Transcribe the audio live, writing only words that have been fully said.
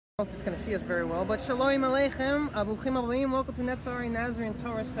If it's going to see us very well, but Shalom Aleichem, Abuchim Abuim, welcome to Nazarene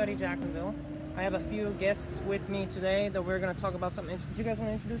Torah Study Jacksonville. I have a few guests with me today that we're going to talk about something. Do you guys want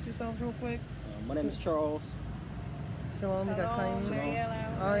to introduce yourselves real quick? My name is Charles. Shalom, we got Chaim.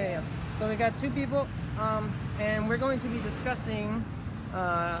 Mariella. Oh yeah. So we got two people, and we're going to be discussing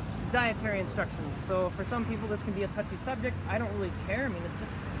dietary instructions. So for some people this can be a touchy subject. I don't really care. I mean, it's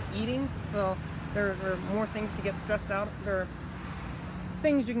just eating. So there are more things to get stressed out. There are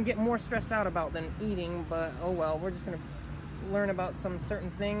things you can get more stressed out about than eating, but oh well, we're just going to learn about some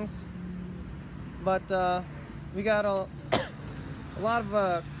certain things. But we got a lot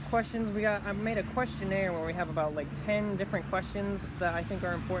of questions. I made a questionnaire where we have about like 10 different questions that I think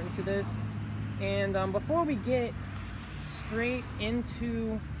are important to this. And before we get straight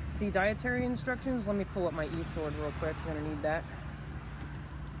into the dietary instructions, let me pull up my e-sword real quick. I'm going to need that.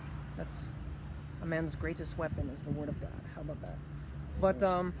 That's a man's greatest weapon, is the word of God. How about that? But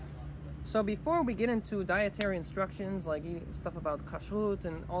so before we get into dietary instructions, like stuff about kashrut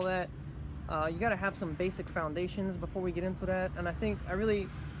and all that, you got to have some basic foundations before we get into that. And I think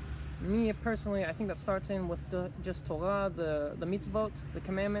me personally, I think that starts in with just Torah, the mitzvot, the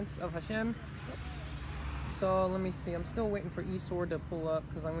commandments of Hashem. So let me see. I'm still waiting for e-sword to pull up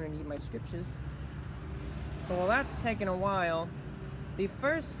because I'm going to need my scriptures. So while that's taking a while, the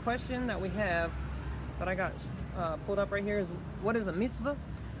first question that we have that I got pulled up right here is, what is a mitzvah?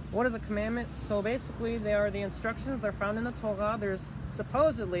 What is a commandment? So basically they are the instructions. They're found in the Torah. There's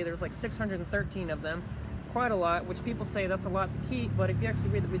like 613 of them, quite a lot, which people say that's a lot to keep, but if you actually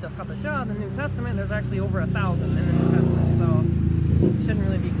read the Chadashah, the New Testament, there's actually over 1,000 in the New Testament, so you shouldn't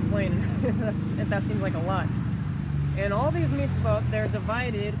really be complaining if that seems like a lot. And all these mitzvot, they're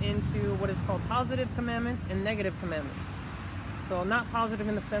divided into what is called positive commandments and negative commandments. So not positive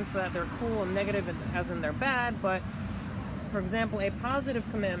in the sense that they're cool, and negative as in they're bad, but for example, a positive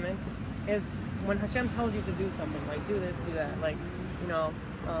commandment is when Hashem tells you to do something, like do this, do that, like, you know,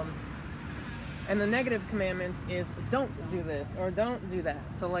 and the negative commandments is don't do this or don't do that.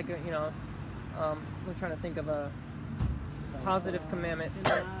 So like, you know, I'm trying to think of a positive commandment.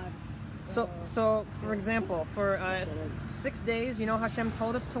 So for example, for 6 days, you know, Hashem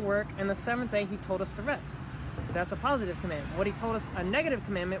told us to work, and the 7th day he told us to rest. That's a positive commandment. What he told us, a negative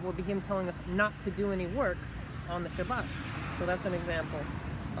commandment, will be him telling us not to do any work on the Shabbat. So that's an example.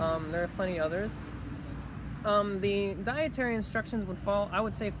 There are plenty others. The dietary instructions would fall, I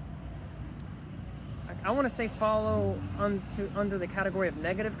want to say follow under the category of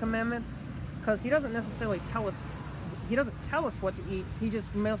negative commandments, because he doesn't necessarily tell us, he doesn't tell us what to eat. He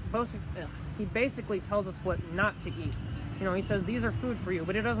just he basically tells us what not to eat. You know, he says these are food for you,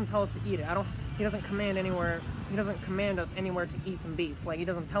 but he doesn't tell us to eat it. He doesn't command us anywhere to eat some beef. Like, he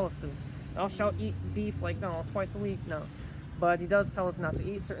doesn't tell us to, thou shalt eat beef, like, no, twice a week, no. But he does tell us not to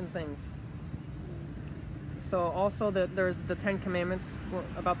eat certain things. So also there's the 10 commandments,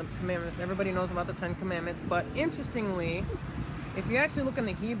 about the commandments. Everybody knows about the 10 commandments, but interestingly, if you actually look in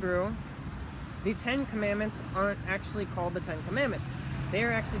the Hebrew, the 10 commandments aren't actually called the 10 commandments. They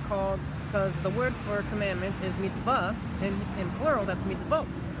are actually called, because the word for commandment is mitzvah, and in plural that's mitzvot.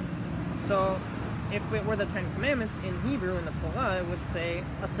 So if it were the 10 commandments in Hebrew, in the Torah, it would say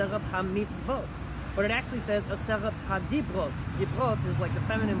aseret ha-mitzvot. But it actually says aseret ha-dibrot. Dibrot is like the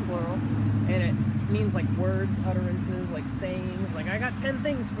feminine plural, and it means like words, utterances, like sayings. Like, I got 10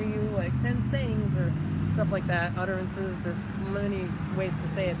 things for you, like 10 sayings or stuff like that, utterances. There's many ways to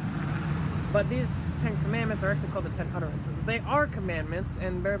say it. But these 10 commandments are actually called the 10 utterances. They are commandments,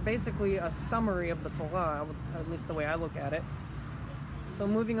 and they're basically a summary of the Torah, at least the way I look at it. So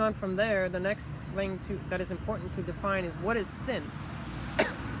moving on from there, the next thing that is important to define is, what is sin?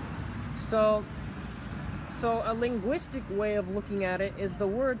 So a linguistic way of looking at it is the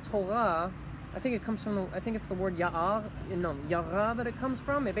word Torah. I think it's the word yara that it comes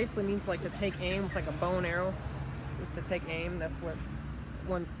from. It basically means like to take aim with like a bow and arrow. Just to take aim. That's what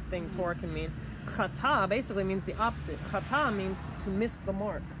one thing Torah can mean. Chata basically means the opposite. Chata means to miss the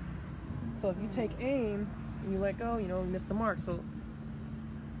mark. So if you take aim and you let go, you know, you miss the mark. So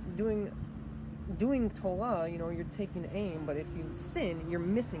doing Torah, you know, you're taking aim, but if you sin, you're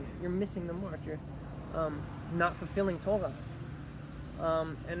missing it. You're missing the mark. You're not fulfilling Torah.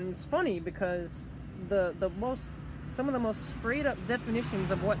 And it's funny because some of the most straight up definitions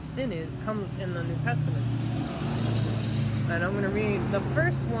of what sin is comes in the New Testament. And I'm going to read, the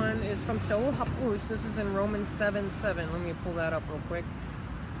first one is from Shaul HaPrush. This is in Romans 7:7. Let me pull that up real quick.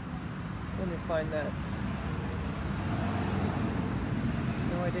 Let me find that.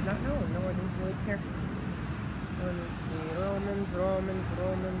 No, I did not know. No, I didn't really care. Let me see. Romans.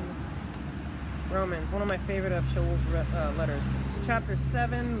 Romans, one of my favorite of Shaul's letters. It's chapter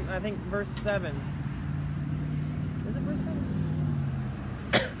 7, I think verse 7. Is it verse 7?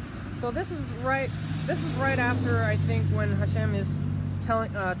 So this is right after, I think, when Hashem is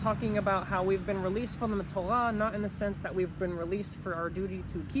talking about how we've been released from the Torah, not in the sense that we've been released for our duty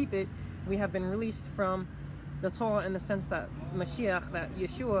to keep it. We have been released from the Torah in the sense that Mashiach, that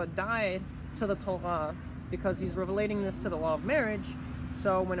Yeshua died to the Torah, because he's relating this to the law of marriage.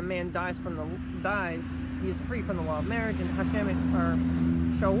 So when a man dies, he's free from the law of marriage, and Hashem, or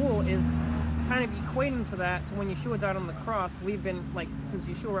Shaul, is kind of equating to that, to when Yeshua died on the cross, we've been, like, since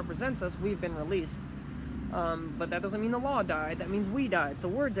Yeshua represents us, we've been released. But that doesn't mean the law died, that means we died, so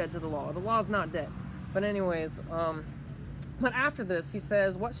we're dead to the law. The law's not dead. But anyways, but after this, he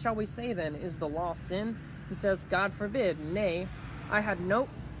says, what shall we say then? Is the law sin? He says, God forbid, nay, I had not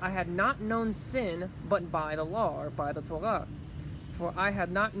known sin but by the law, or by the Torah. For I had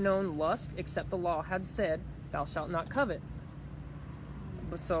not known lust, except the law had said, thou shalt not covet.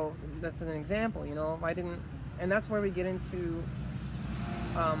 So that's an example, you know. I didn't, and that's where we get into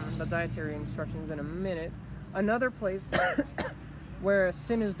the dietary instructions in a minute. Another place where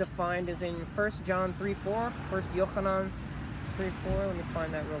sin is defined is in 1 John 3:4, 1 Yochanan 3:4. Let me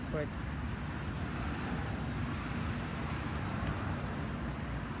find that real quick.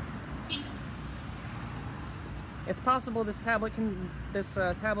 It's possible this tablet can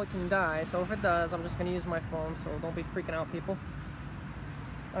die, so if it does, I'm just going to use my phone, so don't be freaking out, people.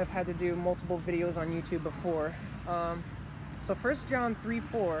 I've had to do multiple videos on YouTube before. So 1 John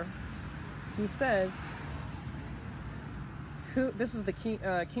 3:4, he says, this is the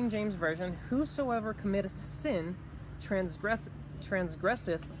King James Version, whosoever committeth sin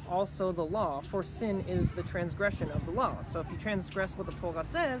transgresseth also the law, for sin is the transgression of the law. So if you transgress what the Torah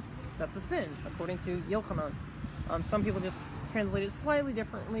says, that's a sin, according to Yochanan. Some people just translate it slightly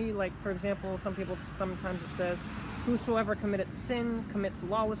differently. Like, for example, sometimes it says, whosoever committed sin commits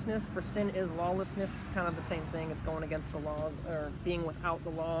lawlessness, for sin is lawlessness. It's kind of the same thing. It's going against the law, or being without the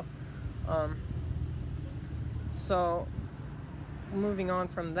law. So, moving on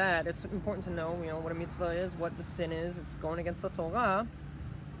from that, it's important to know, what a mitzvah is, what the sin is. It's going against the Torah.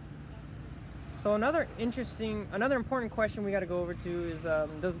 So another important question we got to go over to is,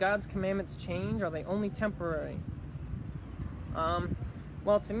 does God's commandments change? Are they only temporary?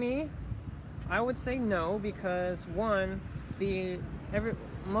 Well, to me, I would say no, because one,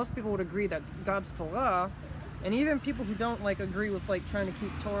 most people would agree that God's Torah, and even people who don't agree with trying to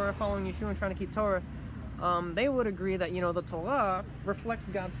keep Torah, following Yeshua and trying to keep Torah, they would agree that the Torah reflects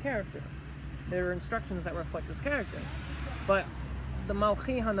God's character. There are instructions that reflect His character, but the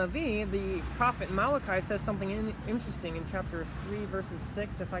Malchi Hanavi, the prophet Malachi, says something interesting in chapter 3, verses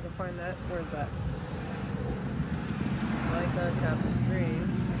 6, if I can find that. Where is that? Malachi chapter 3,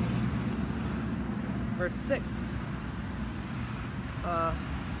 verse 6. Am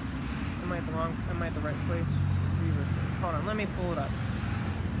I at the right place? 3 verse 6. Hold on, let me pull it up.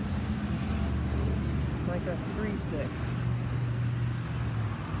 Malachi 3, 6.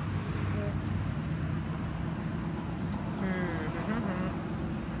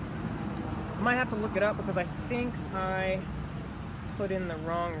 I might have to look it up because I think I put in the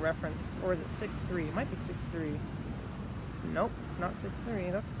wrong reference. Or is it 6:3? It might be 6:3. Nope, it's not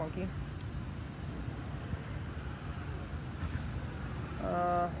 6:3. That's funky.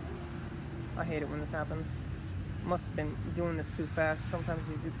 I hate it when this happens. Must have been doing this too fast. Sometimes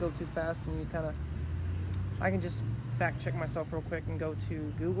you go too fast and you I can just fact check myself real quick and go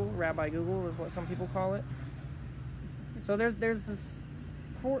to Google. Rabbi Google is what some people call it. So there's this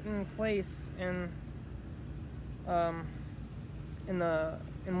important place in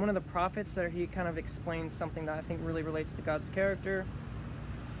one of the prophets that he kind of explains something that I think really relates to God's character.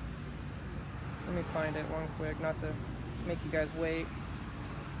 Let me find it one quick, not to make you guys wait.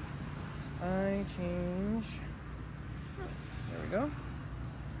 There we go.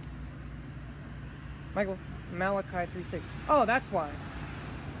 Malachi 3:6. Oh, that's why.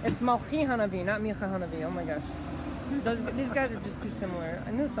 It's Malchi Hanavi, not Micha Hanavi. Oh my gosh. These guys are just too similar.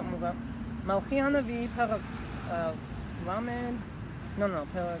 I knew something was up. Malchi Hanavi, Perak Lamed. No,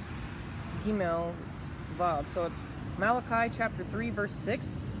 Perak Gimel Vav. So it's Malachi chapter 3, verse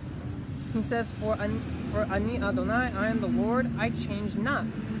 6. He says, For Ani Adonai, I am the Lord, I change not.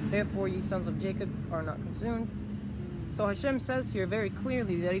 Therefore, ye sons of Jacob are not consumed. So Hashem says here very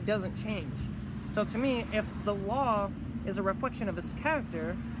clearly that He doesn't change. So to me, if the law is a reflection of His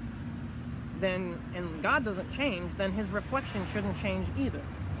character, and God doesn't change, then His reflection shouldn't change either.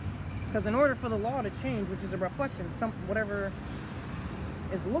 Because in order for the law to change, which is a reflection, whatever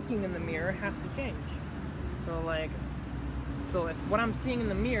is looking in the mirror has to change. So So if what I'm seeing in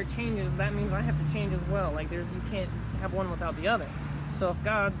the mirror changes, that means I have to change as well. Like you can't have one without the other. So if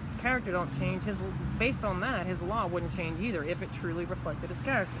God's character don't change, based on that, his law wouldn't change either if it truly reflected his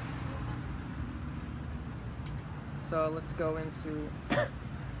character. So let's go into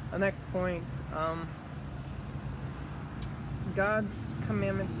the next point. God's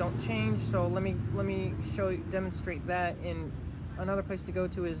commandments don't change. So let me demonstrate that. In another place to go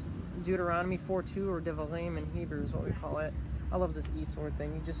to is Deuteronomy 4:2, or Dietary in Hebrew is what we call it. I love this e-sword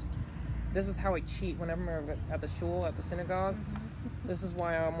thing. This is how I cheat whenever I'm at the shul, at the synagogue. This is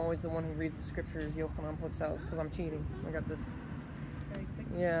why I'm always the one who reads the scriptures, Yochanan puts out, because I'm cheating. I got this. It's very quick.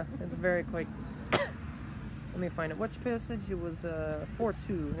 Yeah, it's very quick. Let me find it. Which passage? It was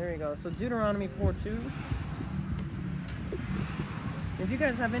 4:2. There you go. So Deuteronomy 4:2. If you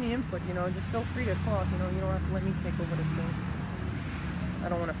guys have any input, just feel free to talk. You don't have to let me take over this thing. I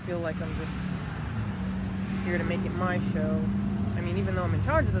don't want to feel like I'm just here to make it my show. I mean, even though I'm in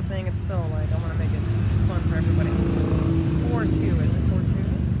charge of the thing, it's still like I want to make it fun for everybody. 4:2, is it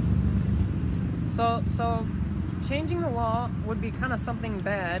 4:2? So changing the law would be kind of something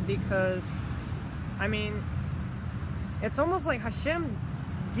bad, because, I mean, it's almost like Hashem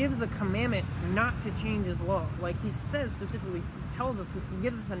gives a commandment not to change his law. Like he says specifically, he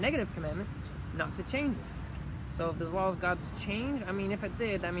gives us a negative commandment not to change it. So if this law is God's change, I mean, if it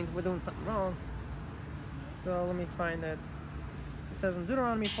did, that means we're doing something wrong. So let me find that. It says in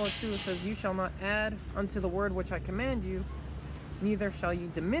Deuteronomy 4:2, it says, "You shall not add unto the word which I command you, neither shall you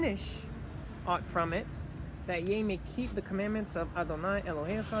diminish aught from it, that ye may keep the commandments of Adonai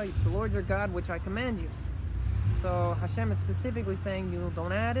Elohecha, the Lord your God, which I command you." So Hashem is specifically saying,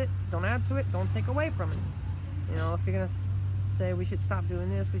 don't add to it, don't take away from it. If you're gonna say we should stop doing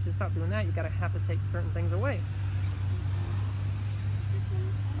this, we should stop doing that, you gotta have to take certain things away.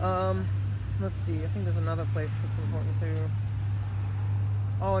 Let's see, I think there's another place that's important too.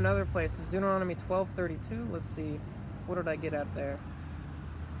 Oh, another place is Deuteronomy 12:32. Let's see, what did I get at there?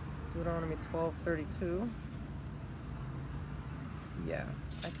 Deuteronomy 12:32. Yeah,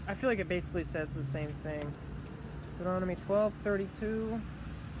 I feel like it basically says the same thing. Deuteronomy 12:32.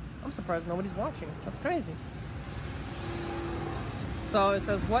 I'm surprised nobody's watching. That's crazy. So it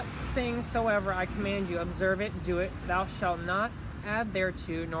says, "What things soever I command you, observe it, do it. Thou shalt not add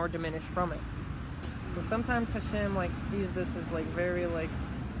thereto, nor diminish from it." So sometimes Hashem sees this as very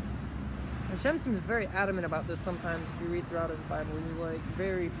Hashem seems very adamant about this sometimes. If you read throughout his Bible, he's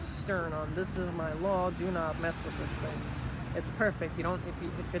very stern on, this is my law, do not mess with this thing. It's perfect.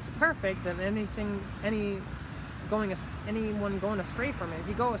 If it's perfect, then anyone going astray from it, if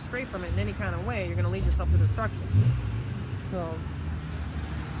you go astray from it in any kind of way, you're going to lead yourself to destruction. So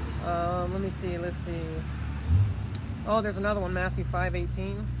let me see, let's see. Oh, there's another one, Matthew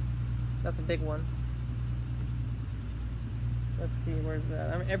 5:18. That's a big one. Let's see, where's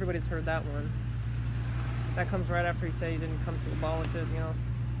that? I mean, everybody's heard that one. That comes right after he said he didn't come to abolish it,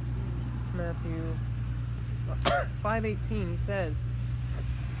 Matthew 5:18, he says,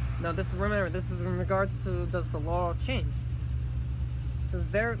 now this is in regards to, does the law change? It says,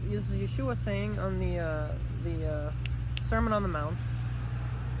 this is Yeshua saying on the Sermon on the Mount.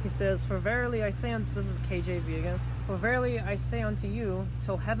 He says, "For verily I say this is KJV again, for verily I say unto you,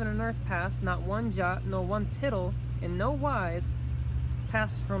 till heaven and earth pass, not one jot, nor one tittle, in no wise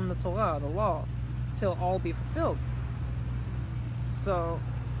pass from the Torah," the law, "till all be fulfilled." So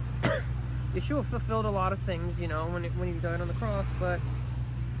Yeshua fulfilled a lot of things, when he died on the cross, but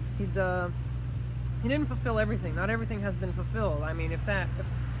he didn't fulfill everything. Not everything has been fulfilled. I mean, if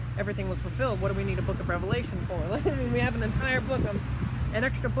everything was fulfilled, what do we need a book of Revelation for? We have an entire book, an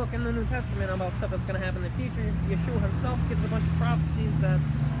extra book in the New Testament about stuff that's going to happen in the future. Yeshua himself gives a bunch of prophecies that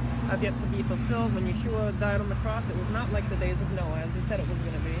have yet to be fulfilled. When Yeshua died on the cross, it was not like the days of Noah, as he said it was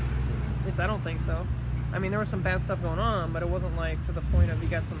going to be. At least I don't think so. I mean, there was some bad stuff going on, but it wasn't to the point of you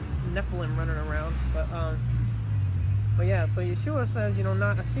got some Nephilim running around. But yeah, so Yeshua says,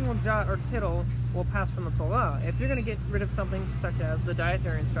 not a single jot or tittle will pass from the Torah. If you're going to get rid of something such as the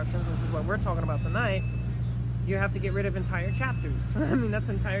dietary instructions, which is what we're talking about tonight, you have to get rid of entire chapters. I mean, that's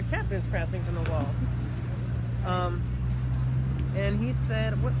entire chapters passing from the law. And he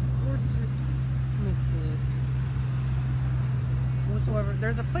said, let me see. Whatsoever,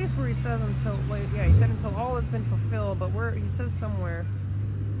 there's a place where he says he said until all has been fulfilled, but he says somewhere,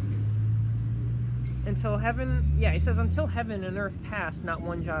 until heaven and earth pass, not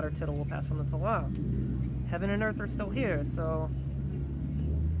one jot or tittle will pass from the Torah. Heaven and earth are still here, so,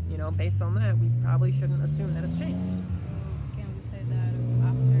 based on that, we probably shouldn't assume that it's changed. So can we say that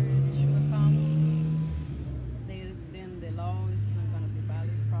after Yeshua comes, then the law is not going to be valid,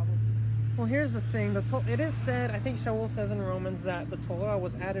 probably? Well, here's the thing. It is said, I think Shaul says in Romans, that the Torah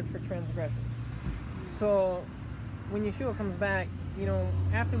was added for transgressions. So when Yeshua comes back, you know,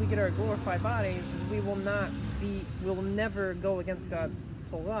 after we get our glorified bodies, we'll never go against God's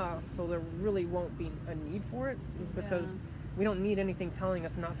Torah, so there really won't be a need for it, is because we don't need anything telling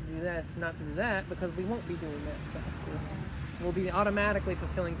us not to do this, not to do that, because we won't be doing that stuff. We'll be automatically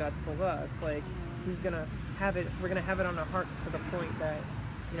fulfilling God's Torah. It's like He's gonna have it. We're gonna have it on our hearts to the point that,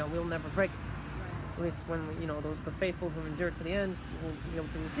 you know, we'll never break it. At least when, you know, the faithful who endure to the end will be able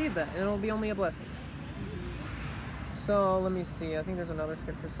to receive that, and it'll be only a blessing. So let me see. I think there's another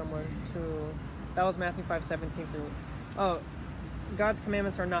scripture somewhere too. That was Matthew 5:17 through. Oh, God's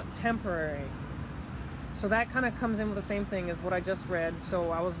commandments are not temporary. So that kind of comes in with the same thing as what I just read. So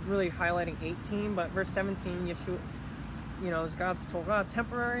I was really highlighting 18, but verse 17, Yeshua, you know, is God's Torah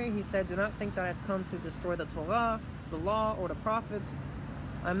temporary? He said, "Do not think that I've come to destroy the Torah, the law, or the prophets.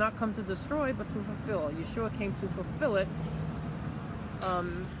 I'm not come to destroy, but to fulfill." Yeshua came to fulfill it.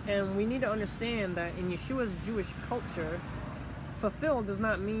 And we need to understand that in Yeshua's Jewish culture, fulfill does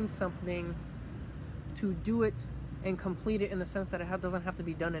not mean something to do it and complete it in the sense that it doesn't have to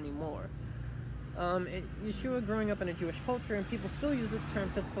be done anymore. Yeshua growing up in a Jewish culture, and people still use this term,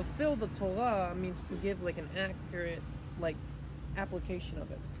 to fulfill the Torah means to give like an accurate like application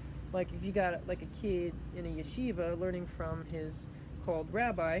of it. Like if you got like a kid in a yeshiva learning from his called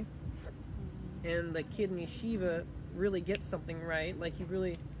rabbi, and the kid in yeshiva really gets something right, like he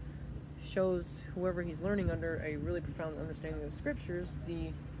really shows whoever he's learning under a really profound understanding of the scriptures,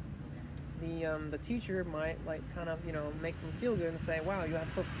 the teacher might like kind of, you know, make them feel good and say, wow, you have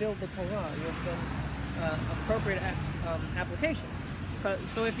fulfilled the Torah, you have done appropriate application.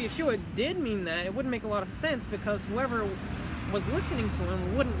 So if Yeshua did mean that, it wouldn't make a lot of sense, because whoever was listening to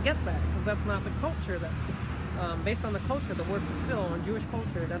him wouldn't get that, because that's not the culture that, based on the culture, the word fulfill in Jewish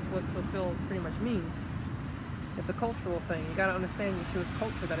culture, that's what fulfill pretty much means. It's a cultural thing. You got to understand Yeshua's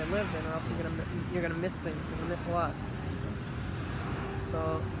culture that he lived in, or else you're gonna miss things. You're gonna miss a lot.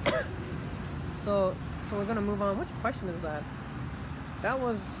 So we're gonna move on. Which question is that? That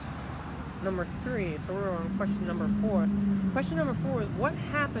was number 3. So we're on question number 4. Question number 4 is, what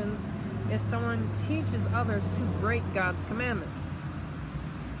happens if someone teaches others to break God's commandments?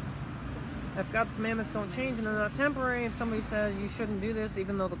 If God's commandments don't change and they're not temporary, if somebody says you shouldn't do this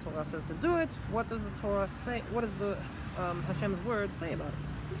even though the Torah says to do it, what does the Torah say? What does the Hashem's word say about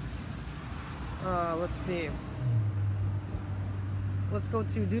it? Let's see. Let's go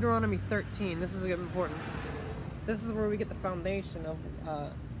to Deuteronomy 13. This is important. This is where we get the foundation of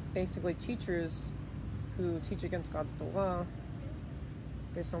basically teachers who teach against God's Torah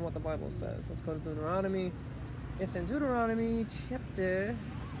based on what the Bible says. Let's go to Deuteronomy. It's in Deuteronomy chapter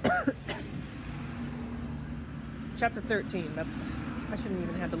chapter 13. I shouldn't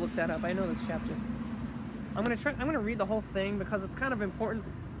even have to look that up. I know this chapter. I'm gonna read the whole thing because it's kind of important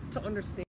to understand